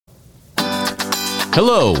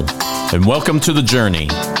Hello, and welcome to The Journey,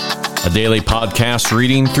 a daily podcast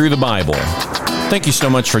reading through the Bible. Thank you so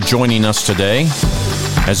much for joining us today.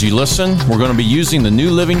 As you listen, we're going to be using the New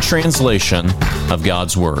Living Translation of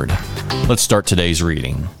God's Word. Let's start today's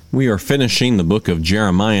reading. We are finishing the book of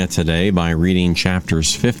Jeremiah today by reading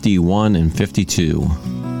chapters 51 and 52.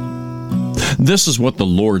 This is what the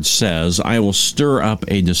Lord says: I will stir up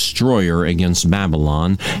a destroyer against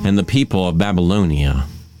Babylon and the people of Babylonia.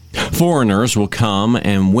 Foreigners will come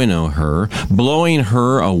and winnow her, blowing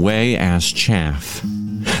her away as chaff.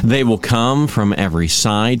 They will come from every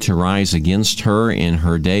side to rise against her in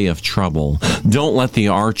her day of trouble. Don't let the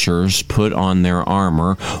archers put on their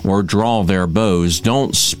armor or draw their bows.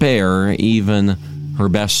 Don't spare even her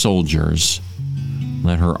best soldiers.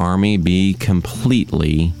 Let her army be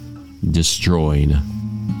completely destroyed.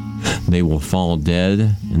 They will fall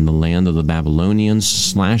dead in the land of the Babylonians,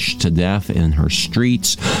 slashed to death in her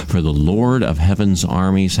streets, for the Lord of heaven's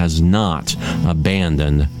armies has not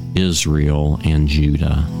abandoned Israel and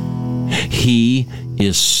Judah. He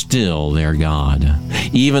is still their God,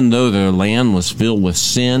 even though their land was filled with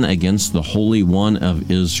sin against the Holy One of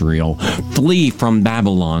Israel. Flee from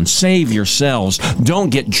Babylon. Save yourselves. Don't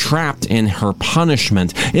get trapped in her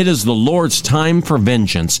punishment. It is the Lord's time for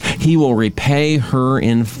vengeance. He will repay her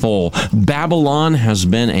in full. Babylon has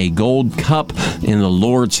been a gold cup in the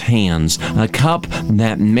Lord's hands, a cup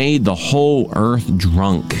that made the whole earth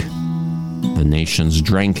drunk. The nations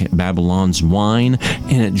drank Babylon's wine,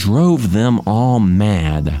 and it drove them all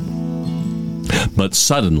mad. But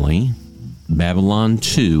suddenly, Babylon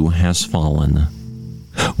too has fallen.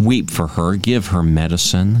 Weep for her, give her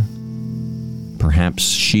medicine. Perhaps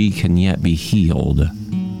she can yet be healed.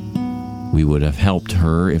 We would have helped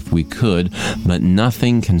her if we could, but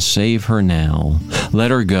nothing can save her now. Let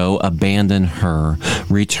her go, abandon her.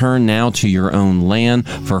 Return now to your own land,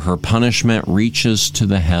 for her punishment reaches to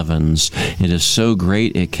the heavens. It is so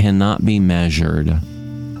great it cannot be measured.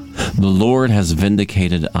 The Lord has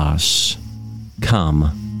vindicated us.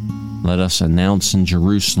 Come, let us announce in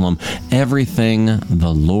Jerusalem everything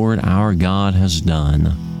the Lord our God has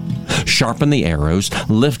done. Sharpen the arrows,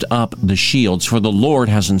 lift up the shields, for the Lord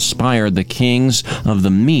has inspired the kings of the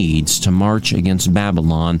Medes to march against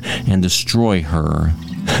Babylon and destroy her.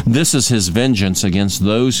 This is his vengeance against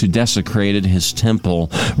those who desecrated his temple.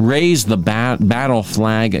 Raise the battle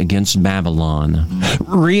flag against Babylon.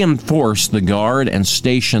 Reinforce the guard and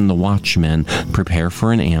station the watchmen. Prepare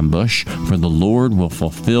for an ambush, for the Lord will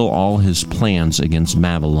fulfill all his plans against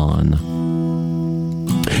Babylon.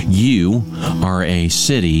 You are a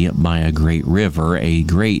city by a great river, a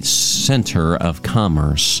great center of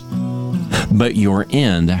commerce. But your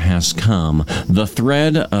end has come. The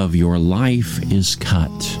thread of your life is cut.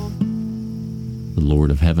 The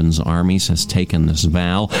Lord of heaven's armies has taken this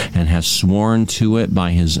vow and has sworn to it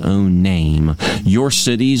by his own name. Your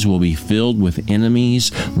cities will be filled with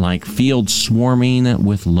enemies, like fields swarming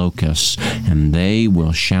with locusts, and they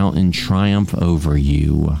will shout in triumph over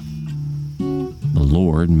you. The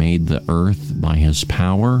Lord made the earth by his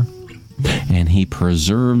power, and he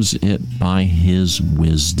preserves it by his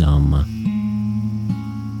wisdom.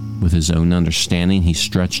 With his own understanding, he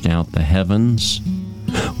stretched out the heavens.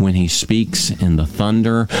 When he speaks in the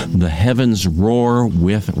thunder, the heavens roar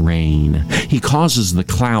with rain. He causes the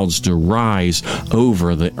clouds to rise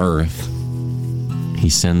over the earth. He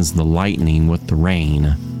sends the lightning with the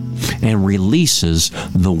rain and releases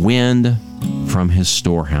the wind from his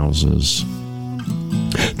storehouses.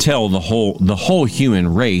 Tell the whole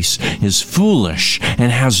human race is foolish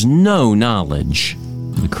and has no knowledge.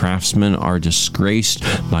 The craftsmen are disgraced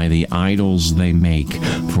by the idols they make,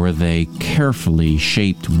 for they carefully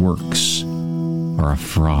shaped works are a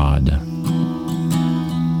fraud.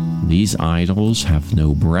 These idols have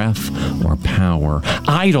no breath or power.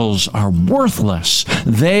 Idols are worthless.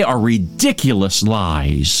 They are ridiculous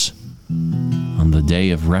lies. On the day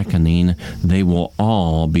of reckoning, they will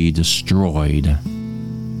all be destroyed.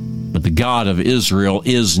 But the God of Israel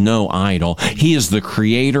is no idol. He is the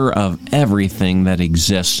creator of everything that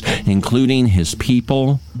exists, including his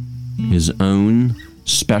people, his own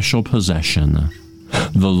special possession.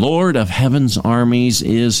 The Lord of heaven's armies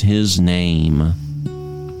is his name.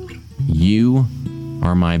 You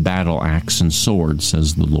are my battle axe and sword,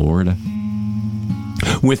 says the Lord.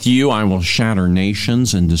 With you I will shatter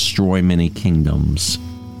nations and destroy many kingdoms.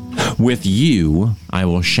 With you I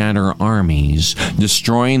will shatter armies,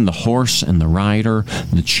 destroying the horse and the rider,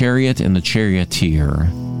 the chariot and the charioteer.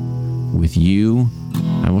 With you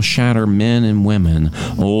I will shatter men and women,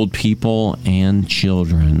 old people and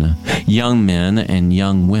children, young men and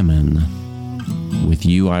young women. With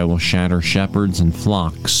you I will shatter shepherds and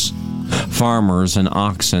flocks. farmers and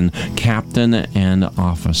oxen, captain and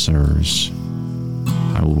officers.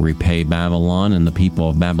 I will repay Babylon and the people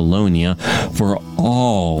of Babylonia for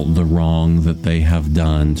all the wrong that they have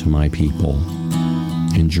done to my people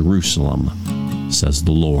in Jerusalem, says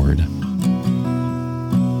the Lord.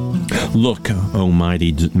 Look, O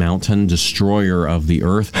mighty mountain, destroyer of the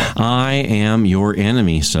earth, I am your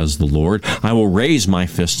enemy, says the Lord. I will raise my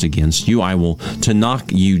fist against you. I will to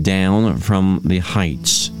knock you down from the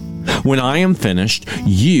heights. When I am finished,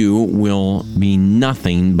 you will be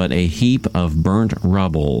nothing but a heap of burnt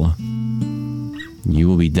rubble. You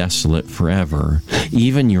will be desolate forever.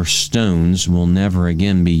 Even your stones will never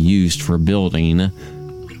again be used for building.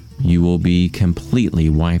 You will be completely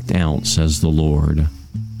wiped out, says the Lord.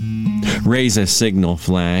 Raise a signal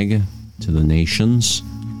flag to the nations.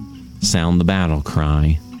 Sound the battle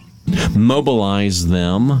cry. Mobilize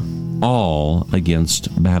them all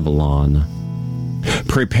against Babylon.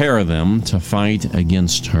 Prepare them to fight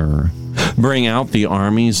against her. Bring out the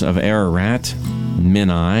armies of Ararat,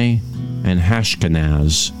 Minai, and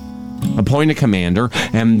Hashkenaz. Appoint a commander,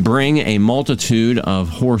 and bring a multitude of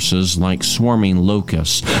horses like swarming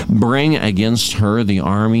locusts. Bring against her the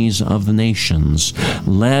armies of the nations,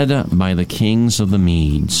 led by the kings of the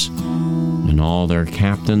Medes, and all their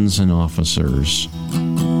captains and officers.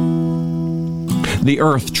 The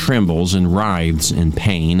earth trembles and writhes in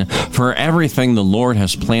pain, for everything the Lord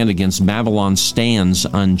has planned against Babylon stands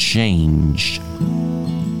unchanged.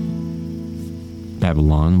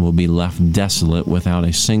 Babylon will be left desolate without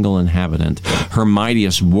a single inhabitant. Her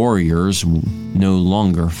mightiest warriors no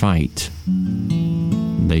longer fight.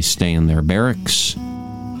 They stay in their barracks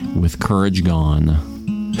with courage gone.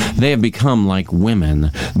 They have become like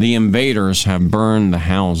women. The invaders have burned the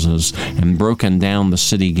houses and broken down the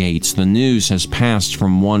city gates. The news has passed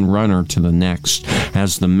from one runner to the next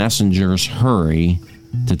as the messengers hurry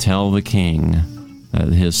to tell the king that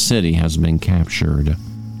his city has been captured.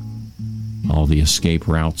 All the escape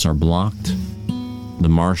routes are blocked. The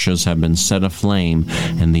marshes have been set aflame,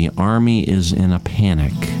 and the army is in a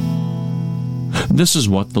panic. This is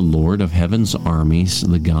what the Lord of heaven's armies,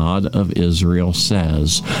 the God of Israel,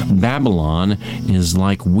 says. Babylon is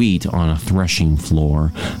like wheat on a threshing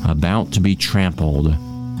floor, about to be trampled.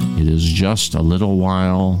 It is just a little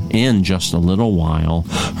while, in just a little while,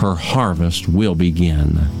 her harvest will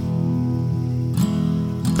begin.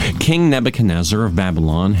 King Nebuchadnezzar of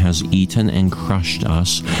Babylon has eaten and crushed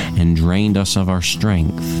us and drained us of our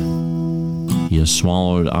strength. He has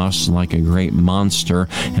swallowed us like a great monster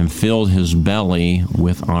and filled his belly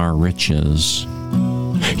with our riches.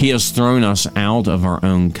 He has thrown us out of our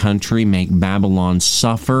own country. Make Babylon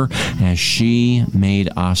suffer as she made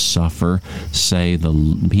us suffer, say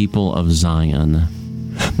the people of Zion.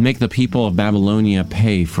 Make the people of Babylonia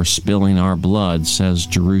pay for spilling our blood, says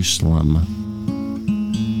Jerusalem.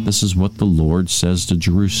 This is what the Lord says to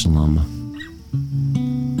Jerusalem.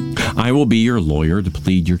 I will be your lawyer to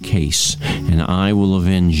plead your case, and I will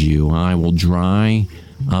avenge you. I will dry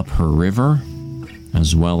up her river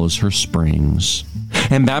as well as her springs.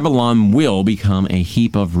 And Babylon will become a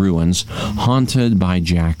heap of ruins, haunted by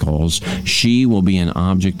jackals. She will be an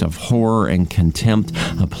object of horror and contempt,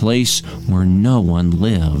 a place where no one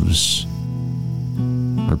lives.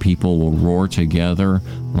 Her people will roar together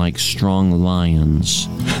like strong lions.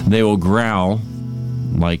 They will growl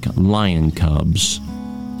like lion cubs.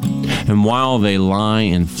 And while they lie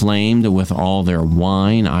inflamed with all their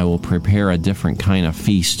wine, I will prepare a different kind of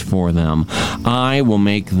feast for them. I will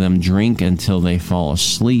make them drink until they fall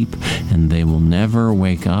asleep, and they will never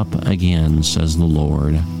wake up again, says the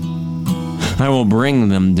Lord. I will bring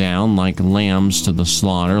them down like lambs to the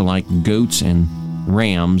slaughter, like goats and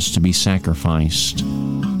rams to be sacrificed.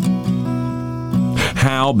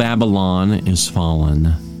 How Babylon is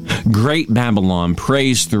fallen. Great Babylon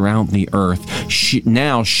praised throughout the earth.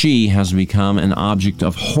 Now she has become an object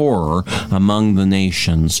of horror among the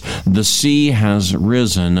nations. The sea has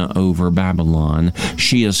risen over Babylon.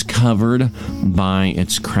 She is covered by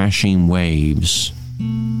its crashing waves.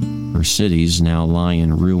 Her cities now lie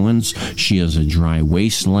in ruins. She is a dry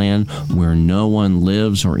wasteland where no one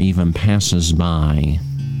lives or even passes by.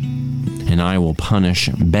 And I will punish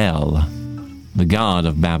Bel, the god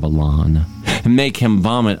of Babylon, and make him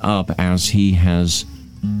vomit up as he has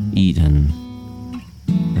eaten.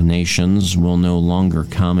 The nations will no longer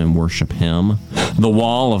come and worship him. The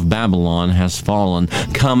wall of Babylon has fallen.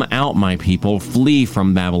 Come out, my people. Flee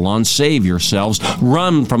from Babylon. Save yourselves.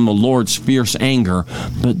 Run from the Lord's fierce anger.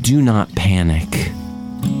 But do not panic.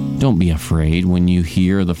 Don't be afraid when you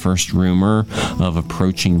hear the first rumor of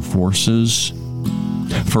approaching forces,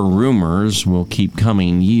 for rumors will keep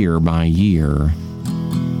coming year by year.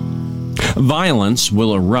 Violence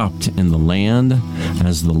will erupt in the land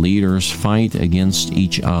as the leaders fight against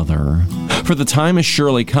each other. For the time is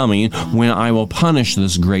surely coming when I will punish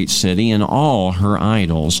this great city and all her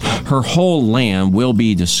idols. Her whole land will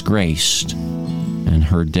be disgraced, and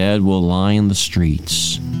her dead will lie in the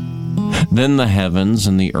streets. Then the heavens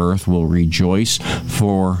and the earth will rejoice,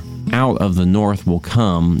 for out of the north will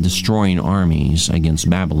come destroying armies against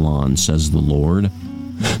Babylon, says the Lord.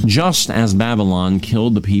 Just as Babylon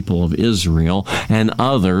killed the people of Israel and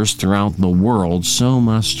others throughout the world, so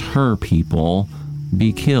must her people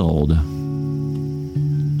be killed.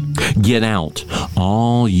 Get out,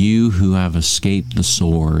 all you who have escaped the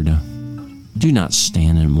sword. Do not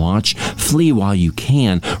stand and watch. Flee while you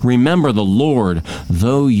can. Remember the Lord,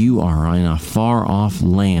 though you are in a far-off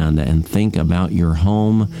land, and think about your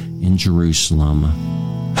home in Jerusalem.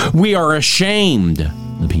 We are ashamed,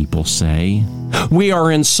 the people say. We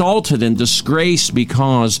are insulted and disgraced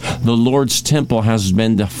because the Lord's temple has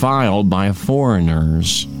been defiled by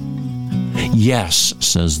foreigners. Yes,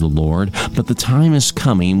 says the Lord, but the time is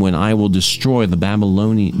coming when I will destroy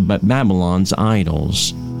Babylon's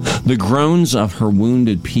idols. The groans of her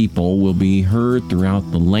wounded people will be heard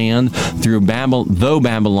throughout the land. Though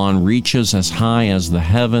Babylon reaches as high as the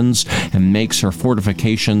heavens and makes her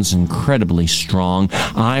fortifications incredibly strong,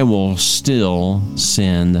 I will still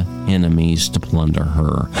send enemies to plunder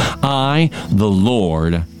her. I, the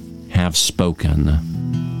Lord, have spoken.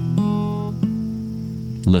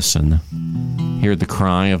 Listen, hear the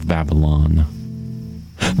cry of Babylon,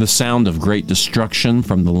 the sound of great destruction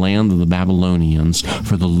from the land of the Babylonians.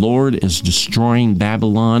 For the Lord is destroying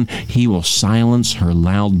Babylon. He will silence her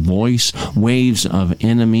loud voice. Waves of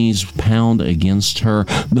enemies pound against her.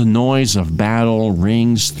 The noise of battle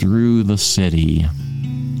rings through the city.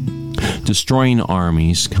 Destroying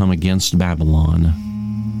armies come against Babylon.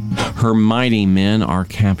 Her mighty men are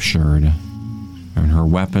captured, and her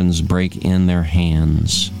weapons break in their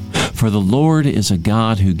hands. For the Lord is a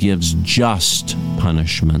God who gives just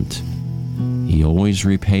punishment. He always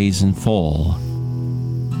repays in full.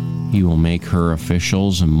 He will make her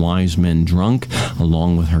officials and wise men drunk,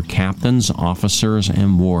 along with her captains, officers,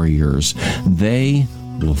 and warriors. They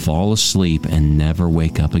will fall asleep and never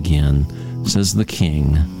wake up again, says the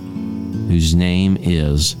King, whose name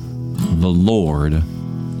is the Lord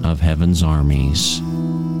of Heaven's armies.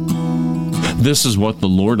 This is what the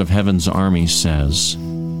Lord of Heaven's armies says.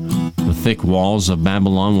 The thick walls of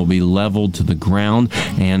Babylon will be leveled to the ground,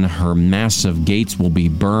 and her massive gates will be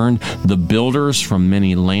burned. The builders from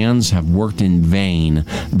many lands have worked in vain.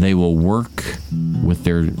 They will work with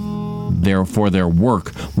their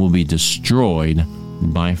work will be destroyed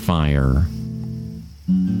by fire.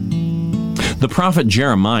 The prophet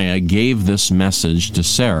Jeremiah gave this message to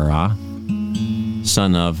Serah,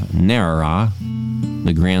 son of Nerah,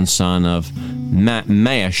 the grandson of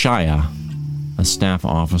Maashiah, a staff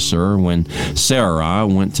officer, when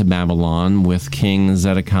Serah went to Babylon with King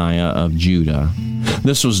Zedekiah of Judah.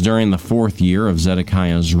 This was during the 4th year of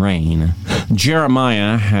Zedekiah's reign.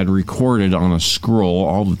 Jeremiah had recorded on a scroll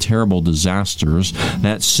all the terrible disasters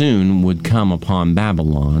that soon would come upon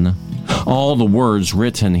Babylon, all the words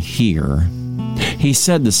written here. He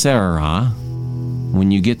said to Serah, "When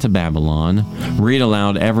you get to Babylon, read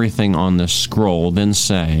aloud everything on this scroll, then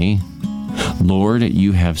say, 'Lord,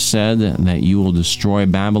 you have said that you will destroy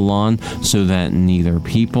Babylon so that neither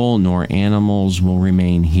people nor animals will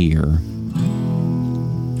remain here.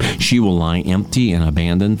 She will lie empty and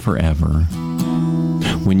abandoned forever.'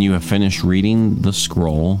 When you have finished reading the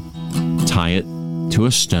scroll, tie it to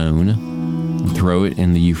a stone and throw it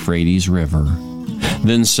in the Euphrates River.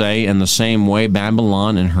 Then say, 'In the same way,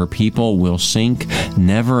 Babylon and her people will sink,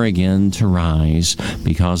 never again to rise,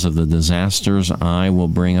 because of the disasters I will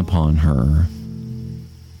bring upon her.'"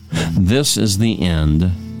 This is the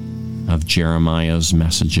end of Jeremiah's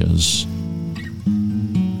messages.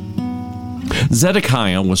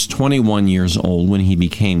 Zedekiah was 21 years old when he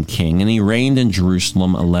became king, and he reigned in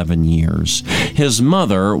Jerusalem 11 years. His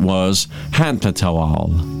mother was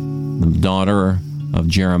Hatatawal. The daughter of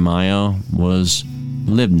Jeremiah was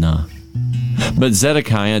Libnah. But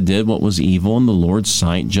Zedekiah did what was evil in the Lord's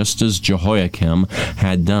sight, just as Jehoiakim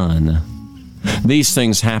had done. These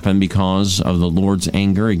things happened because of the Lord's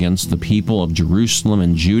anger against the people of Jerusalem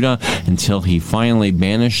and Judah, until he finally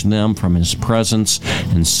banished them from his presence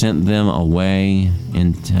and sent them away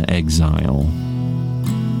into exile.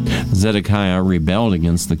 Zedekiah rebelled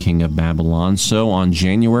against the king of Babylon, so on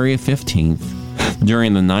January 15th,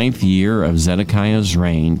 during the 9th year of Zedekiah's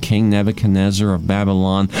reign, King Nebuchadnezzar of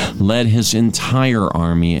Babylon led his entire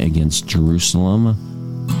army against Jerusalem.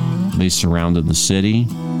 They surrounded the city,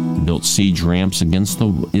 built siege ramps against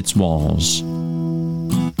its walls.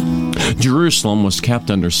 Jerusalem was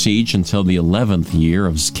kept under siege until the 11th year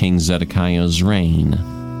of King Zedekiah's reign.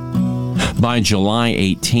 By July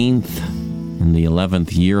 18th, in the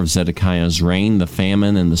 11th year of Zedekiah's reign, the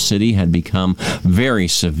famine in the city had become very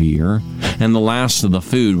severe, and the last of the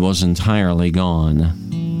food was entirely gone.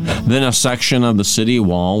 Then a section of the city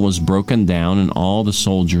wall was broken down, and all the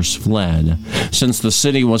soldiers fled. Since the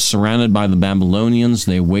city was surrounded by the Babylonians,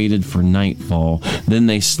 they waited for nightfall. Then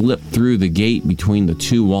they slipped through the gate between the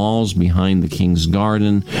two walls behind the king's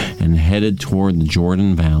garden and headed toward the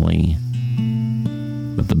Jordan Valley.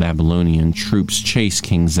 But the Babylonian troops chased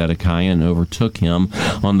King Zedekiah and overtook him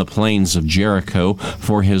on the plains of Jericho,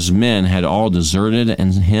 for his men had all deserted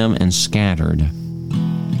him and scattered.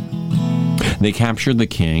 They captured the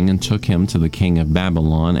king and took him to the king of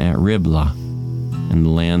Babylon at Riblah, in the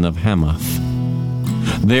land of Hamath.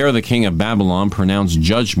 There the king of Babylon pronounced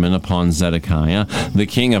judgment upon Zedekiah. The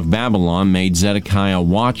king of Babylon made Zedekiah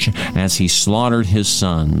watch as he slaughtered his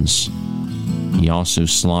sons. He also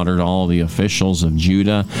slaughtered all the officials of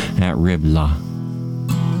Judah at Riblah.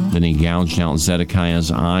 Then he gouged out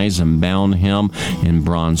Zedekiah's eyes and bound him in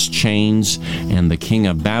bronze chains, and the king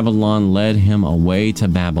of Babylon led him away to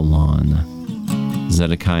Babylon.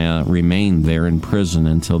 Zedekiah remained there in prison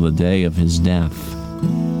until the day of his death.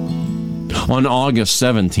 On August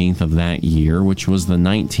 17th of that year, which was the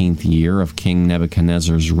 19th year of King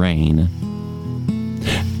Nebuchadnezzar's reign,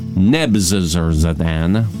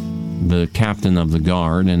 Nebuzaradan, the captain of the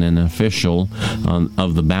guard and an official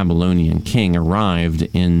of the Babylonian king, arrived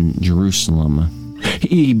in Jerusalem.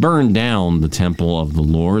 He burned down the temple of the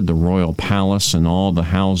Lord, the royal palace, and all the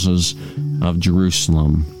houses of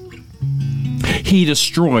Jerusalem. He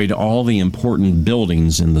destroyed all the important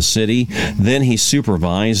buildings in the city. Then he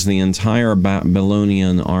supervised the entire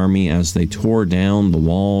Babylonian army as they tore down the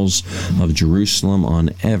walls of Jerusalem on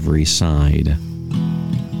every side.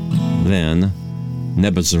 Then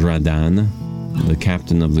Nebuzaradan, the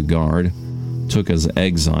captain of the guard, took as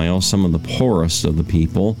exile some of the poorest of the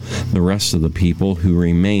people, the rest of the people who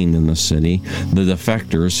remained in the city, the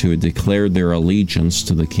defectors who had declared their allegiance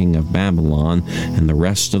to the king of Babylon, and the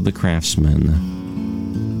rest of the craftsmen.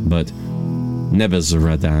 But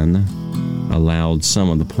Nebuzaradan allowed some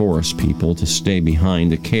of the poorest people to stay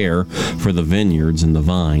behind to care for the vineyards and the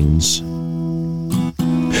vines.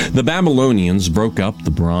 The Babylonians broke up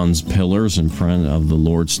the bronze pillars in front of the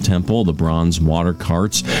Lord's temple, the bronze water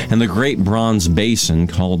carts, and the great bronze basin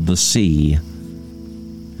called the sea.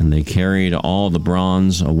 And they carried all the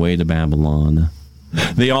bronze away to Babylon.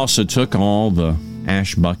 They also took all the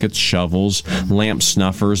ash buckets, shovels, lamp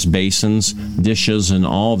snuffers, basins, dishes, and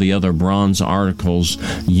all the other bronze articles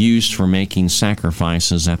used for making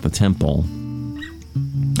sacrifices at the temple.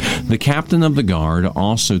 The captain of the guard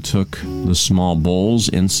also took the small bowls,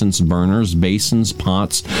 incense burners, basins,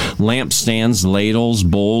 pots, lampstands, ladles,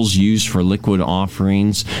 bowls used for liquid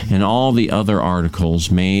offerings, and all the other articles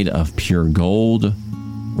made of pure gold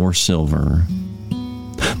or silver.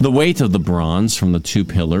 The weight of the bronze from the two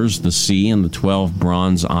pillars, the sea, and the 12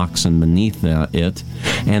 bronze oxen beneath it,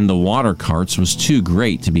 and the water carts was too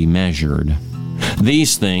great to be measured.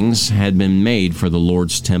 These things had been made for the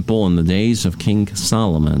Lord's temple in the days of King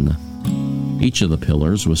Solomon. Each of the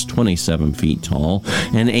pillars was 27 feet tall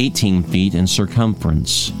and 18 feet in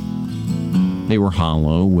circumference. They were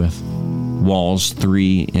hollow, with walls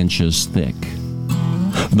 3 inches thick.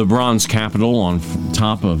 The bronze capital on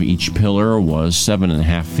top of each pillar was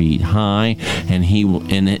 7.5 feet high, and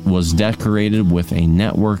it was decorated with a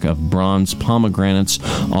network of bronze pomegranates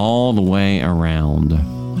all the way around.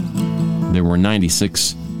 There were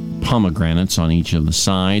 96 pomegranates on each of the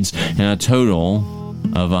sides, and a total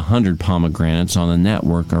of 100 pomegranates on the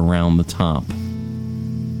network around the top.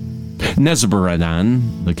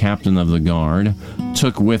 Nebuzaradan, the captain of the guard,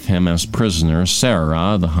 took with him as prisoners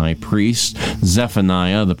Serah, the high priest,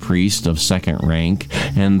 Zephaniah, the priest of second rank,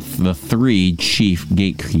 and the 3 chief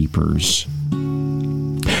gatekeepers.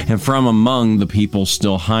 And from among the people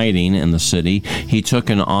still hiding in the city, he took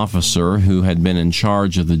an officer who had been in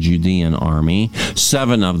charge of the Judean army,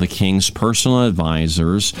 7 of the king's personal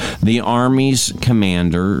advisors, the army's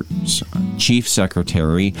commander's chief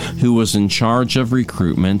secretary, who was in charge of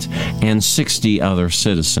recruitment, and 60 other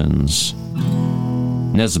citizens.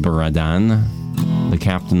 Nebuzaradan, the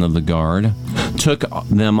captain of the guard, took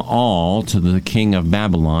them all to the king of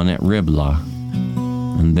Babylon at Riblah.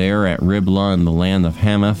 And there at Riblah in the land of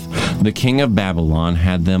Hamath, the king of Babylon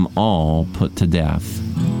had them all put to death.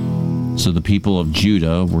 So the people of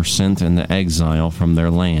Judah were sent into exile from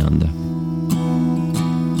their land.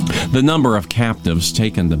 The number of captives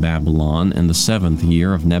taken to Babylon in the 7th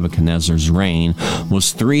year of Nebuchadnezzar's reign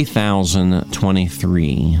was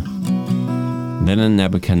 3,023. Then in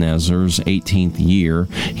Nebuchadnezzar's 18th year,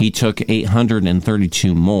 he took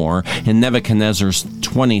 832 more. In Nebuchadnezzar's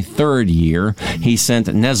 23rd year, he sent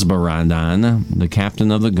Nesbaradan, the captain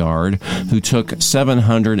of the guard, who took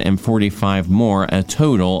 745 more, a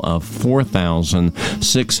total of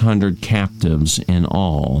 4,600 captives in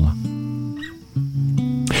all.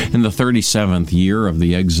 In the 37th year of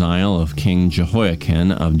the exile of King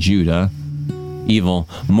Jehoiakim of Judah, evil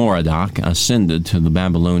Merodach ascended to the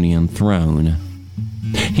Babylonian throne.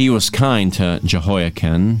 He was kind to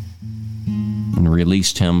Jehoiakim and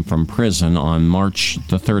released him from prison on March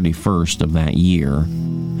the 31st of that year.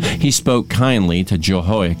 He spoke kindly to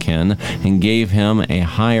Jehoiakim and gave him a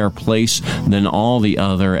higher place than all the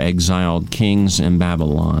other exiled kings in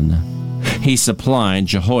Babylon. He supplied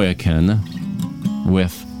Jehoiakim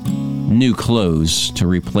with new clothes to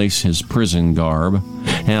replace his prison garb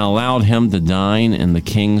and allowed him to dine in the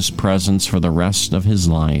king's presence for the rest of his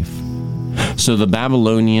life. So the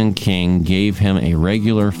Babylonian king gave him a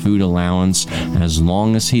regular food allowance as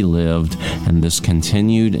long as he lived, and this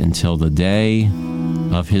continued until the day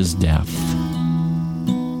of his death.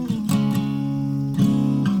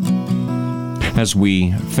 As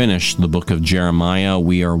we finish the book of Jeremiah,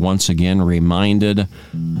 we are once again reminded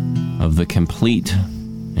of the complete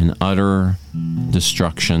and utter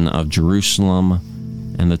destruction of Jerusalem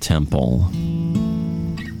and the temple.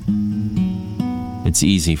 It's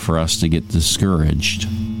easy for us to get discouraged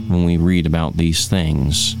when we read about these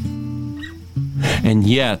things. And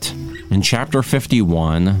yet, in chapter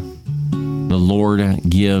 51, the Lord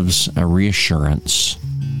gives a reassurance.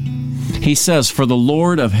 He says, "For the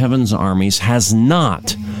Lord of heaven's armies has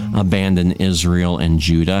not abandoned Israel and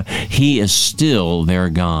Judah. He is still their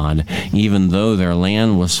God, even though their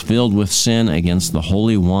land was filled with sin against the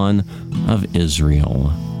Holy One of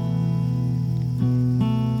Israel."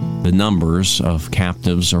 The numbers of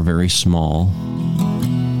captives are very small.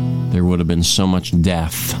 There would have been so much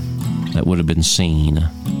death that would have been seen.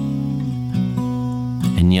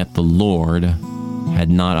 And yet the Lord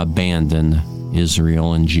had not abandoned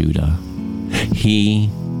Israel and Judah.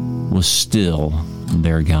 He was still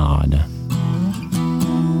their God.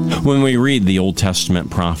 When we read the Old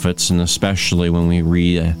Testament prophets, and especially when we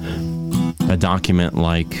read a document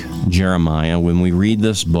like Jeremiah, when we read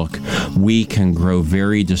this book, we can grow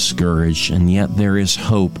very discouraged, and yet there is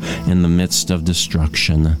hope in the midst of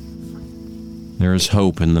destruction. There is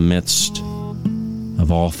hope in the midst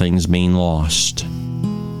of all things being lost.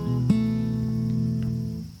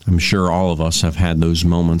 I'm sure all of us have had those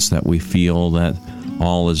moments that we feel that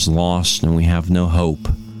all is lost and we have no hope,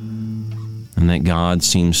 and that God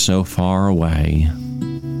seems so far away.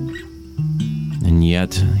 And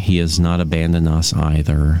yet, He has not abandoned us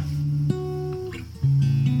either.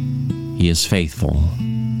 He is faithful.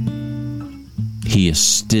 He is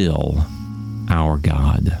still our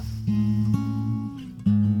God.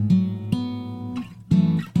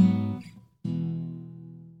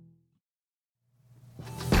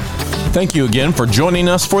 Thank you again for joining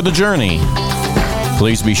us for the journey.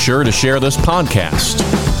 Please be sure to share this podcast.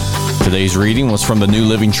 Today's reading was from the New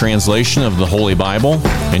Living Translation of the Holy Bible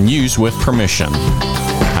and used with permission.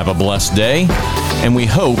 Have a blessed day, and we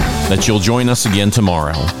hope that you'll join us again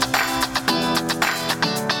tomorrow.